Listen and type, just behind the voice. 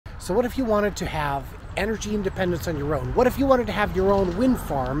So what if you wanted to have energy independence on your own? What if you wanted to have your own wind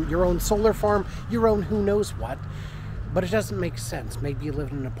farm, your own solar farm, your own who knows what? But it doesn't make sense. Maybe you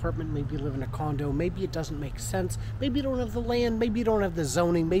live in an apartment, maybe you live in a condo, maybe it doesn't make sense. Maybe you don't have the land, maybe you don't have the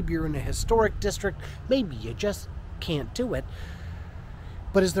zoning, maybe you're in a historic district, maybe you just can't do it.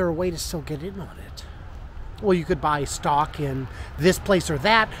 But is there a way to still get in on it? Well, you could buy stock in this place or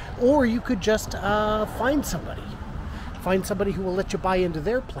that, or you could just find somebody. Find somebody who will let you buy into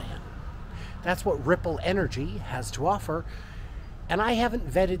their plan. That's what Ripple Energy has to offer. And I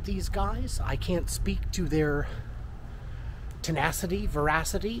haven't vetted these guys. I can't speak to their tenacity,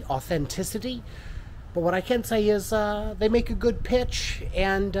 veracity, authenticity. But what I can say is they make a good pitch,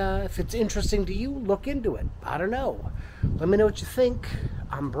 and if it's interesting to you, look into it. I don't know. Let me know what you think.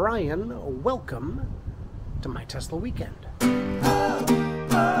 I'm Brian. Welcome to My Tesla Weekend.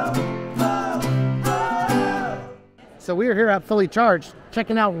 So we're here at Fully Charged,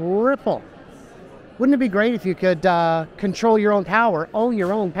 checking out Ripple. Wouldn't it be great if you could control your own power, own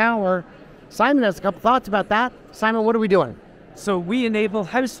your own power? Simon has a couple thoughts about that. Simon, what are we doing? So we enable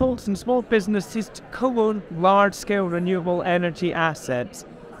households and small businesses to co-own large-scale renewable energy assets.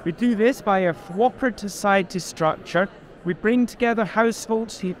 We do this by a cooperative society structure. We bring together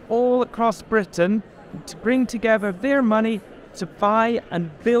households all across Britain to bring together their money to buy and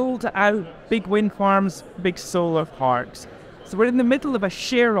build out big wind farms, big solar parks. So we're in the middle of a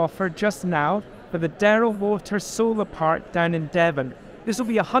share offer just now for the Derrylwater Solar Park down in Devon. This will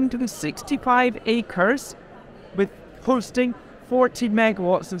be 165 acres with hosting 40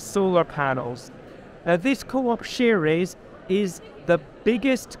 megawatts of solar panels. Now this co-op share raise is the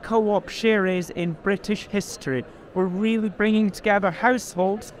biggest co-op share raise in British history. We're really bringing together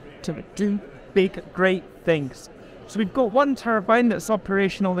households to do big, great things. So we've got one turbine that's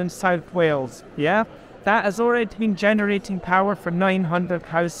operational in South Wales, yeah? That has already been generating power for 900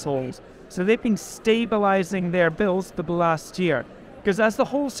 households. So they've been stabilizing their bills for the last year. Because as the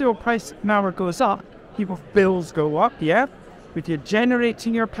wholesale price of power goes up, people's bills go up, yeah? With you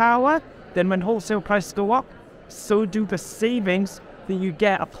generating your power, then when wholesale prices go up, so do the savings that you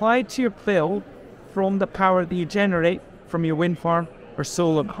get applied to your bill from the power that you generate from your wind farm or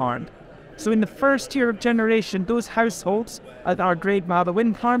solar farm. So in the first year of generation, those households at our Great Mallow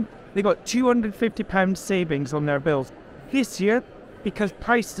wind farm, they got £250 savings on their bills. This year, because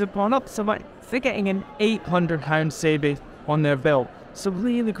prices have gone up so much, they're getting an £800 savings on their bill. So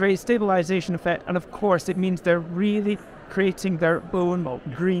really great stabilization effect, and of course it means they're really creating their own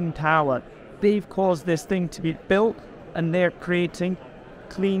green power. They've caused this thing to be built, and they're creating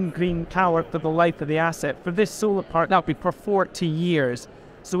clean green power for the life of the asset. For this solar park, that'll be for 40 years.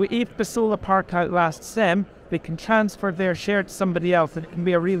 So if the solar park outlasts them, they can transfer their share to somebody else, and it can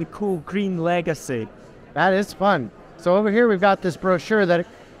be a really cool green legacy. That is fun. So over here we've got this brochure that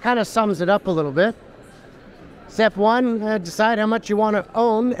kind of sums it up a little bit. Step 1, decide how much you want to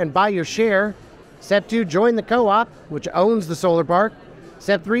own and buy your share. Step 2, join the co-op, which owns the solar park.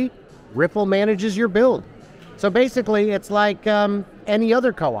 Step 3, Ripple manages your build. So basically, it's like any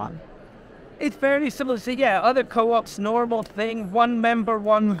other co-op. It's very similar to, other co-ops, normal thing, one member,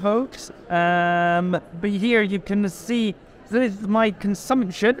 one vote. But here you can see, this is my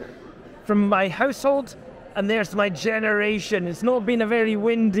consumption from my household, and there's my generation. It's not been a very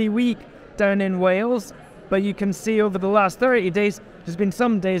windy week down in Wales, but you can see over the last 30 days, there's been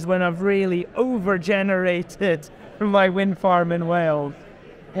some days when I've really over-generated from my wind farm in Wales.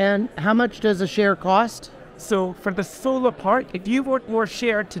 And how much does a share cost? So for the solar park, if you want your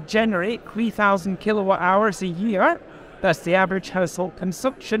share to generate 3,000 kilowatt hours a year, that's the average household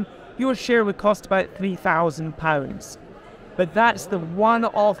consumption, your share would cost about £3,000. But that's the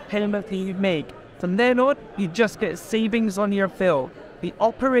one-off payment that you make. From then on, you just get savings on your bill. The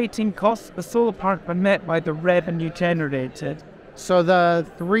operating costs of the solar park are met by the revenue generated. So the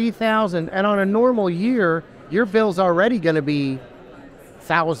 3,000, and on a normal year, your bill's already going to be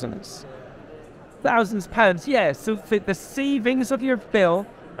thousands. Thousands of pounds, yeah. So the savings of your bill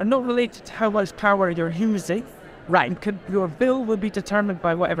are not related to how much power you're using. Right. Your bill will be determined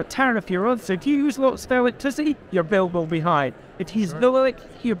by whatever tariff you're on. So if you use lots of electricity, your bill will be high. If you use no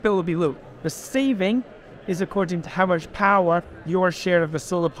electricity, your bill will be low. The saving is according to how much power your share of the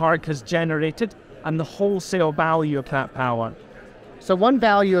solar park has generated and the wholesale value of that power. So one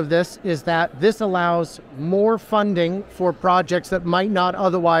value of this is that this allows more funding for projects that might not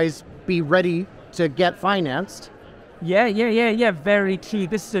otherwise be ready to get financed. Yeah, very key.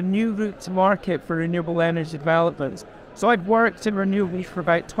 This is a new route to market for renewable energy developments. So I've worked in renewables for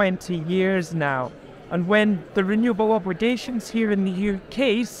about 20 years now. And when the renewable obligations here in the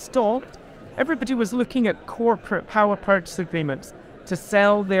UK stopped, everybody was looking at corporate power purchase agreements to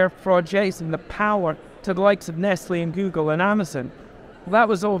sell their projects and the power to the likes of Nestle and Google and Amazon. Well, that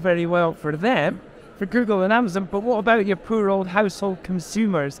was all very well for them, for Google and Amazon, but what about your poor old household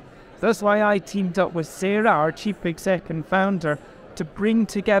consumers? That's why I teamed up with Sarah, our chief exec and founder, to bring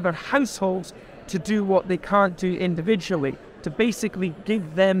together households to do what they can't do individually, to basically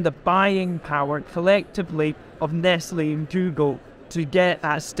give them the buying power collectively of Nestle and Google to get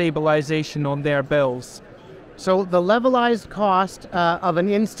that stabilization on their bills. So the levelized cost of an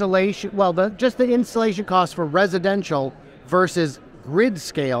installation, well, just the installation cost for residential versus grid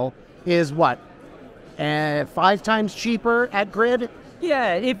scale is what? 5 times cheaper at grid?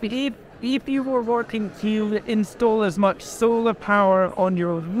 Yeah, if you were working to install as much solar power on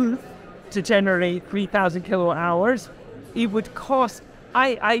your roof to generate 3,000 kilowatt hours, it would cost,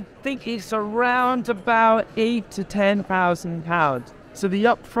 I think it's around about £8,000 to £10,000. So the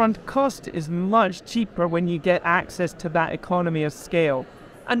upfront cost is much cheaper when you get access to that economy of scale.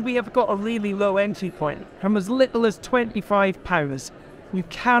 And we have got a really low entry point. From as little as £25, you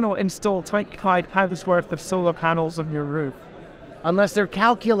cannot install £25 worth of solar panels on your roof. Unless they're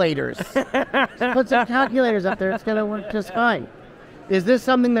calculators. Put some calculators up there, it's going to work just fine. Is this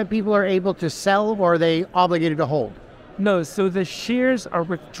something that people are able to sell, or are they obligated to hold? No, so the shares are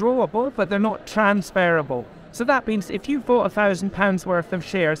withdrawable, but they're not transferable. So that means if you bought £1,000 worth of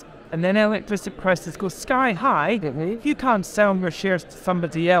shares and then electricity prices go sky high, you can't sell your shares to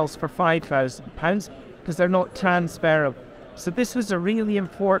somebody else for £5,000 because they're not transferable. So this was a really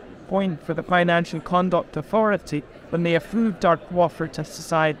important point for the Financial Conduct Authority when they approved our cooperative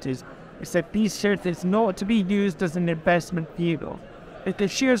societies. They said these shares is not to be used as an investment vehicle. The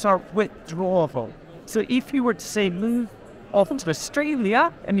shares are withdrawable. So if you were to say move off to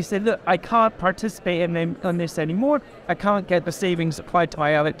Australia and you say, look, I can't participate in this anymore, I can't get the savings applied to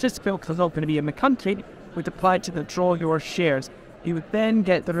my electricity bill because I'm not going to be in the country, would apply to withdraw your shares. You would then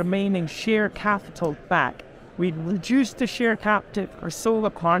get the remaining share capital back. We'd reduce the share capital for solar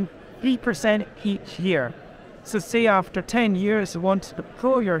power 3% each year. So say after 10 years you want to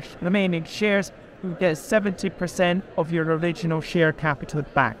deploy your remaining shares, you get 70% of your original share capital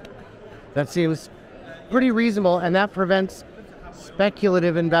back. That seems pretty reasonable, and that prevents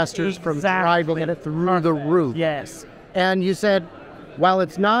speculative investors from driving it through the roof. Yes. And you said, while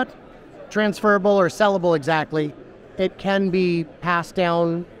it's not transferable or sellable exactly, it can be passed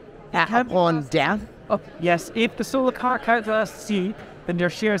down upon death? Oh, yes, if the solar car counts as C, then your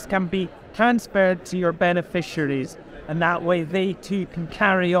shares can be transferred to your beneficiaries, and that way they too can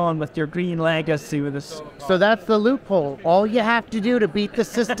carry on with your green legacy with us. So that's the loophole. All you have to do to beat the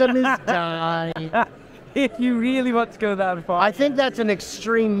system is die. If you really want to go that far. I think that's an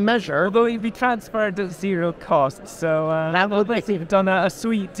extreme measure. Although it'd be transferred at zero cost, so that would make you've done a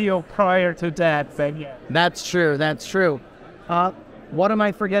sweet deal prior to death, then yeah. That's true, that's true. What am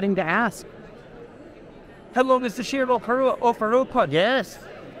I forgetting to ask? How long is the share offer open? Yes.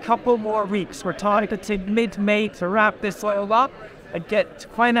 Couple more weeks. We're targeting mid-May to wrap this all up and get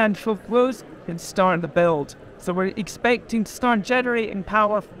financial close and start the build. So we're expecting to start generating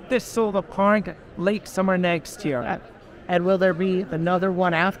power from this solar park late summer next year. And will there be another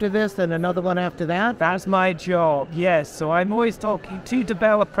one after this and another one after that? That's my job, yes. So I'm always talking to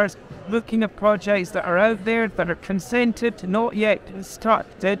developers, looking at projects that are out there that are consented, not yet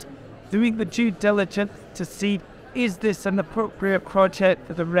constructed, doing the due diligence to see, is this an appropriate project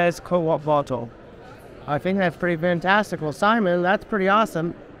for the Res Co-op model? I think that's pretty fantastic. Well, Simon, that's pretty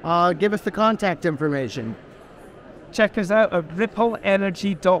awesome. Give us the contact information. Check us out at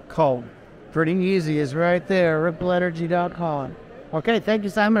rippleenergy.com. Pretty easy, is right there, rippleenergy.com. Okay, thank you,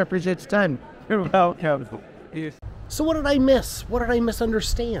 Simon. I appreciate your time. You're welcome. Yes. So what did I miss? What did I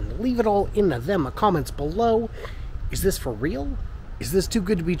misunderstand? Leave it all in the comments below. Is this for real? Is this too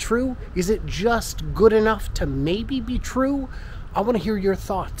good to be true? Is it just good enough to maybe be true? I want to hear your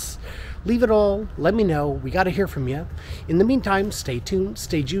thoughts. Leave it all. Let me know. We got to hear from you. In the meantime, stay tuned,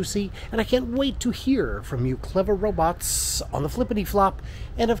 stay juicy, and I can't wait to hear from you clever robots on the Flippity Flop.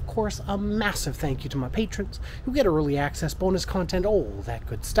 And of course, a massive thank you to my patrons who get early access, bonus content, all that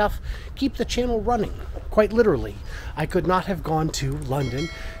good stuff. Keep the channel running, quite literally. I could not have gone to London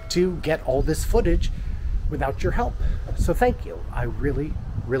to get all this footage without your help. So thank you. I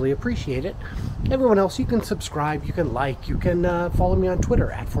really appreciate it. Everyone else, you can subscribe, you can like, you can follow me on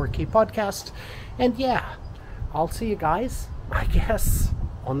Twitter at 4K Podcast. And yeah, I'll see you guys, I guess,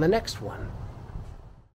 on the next one.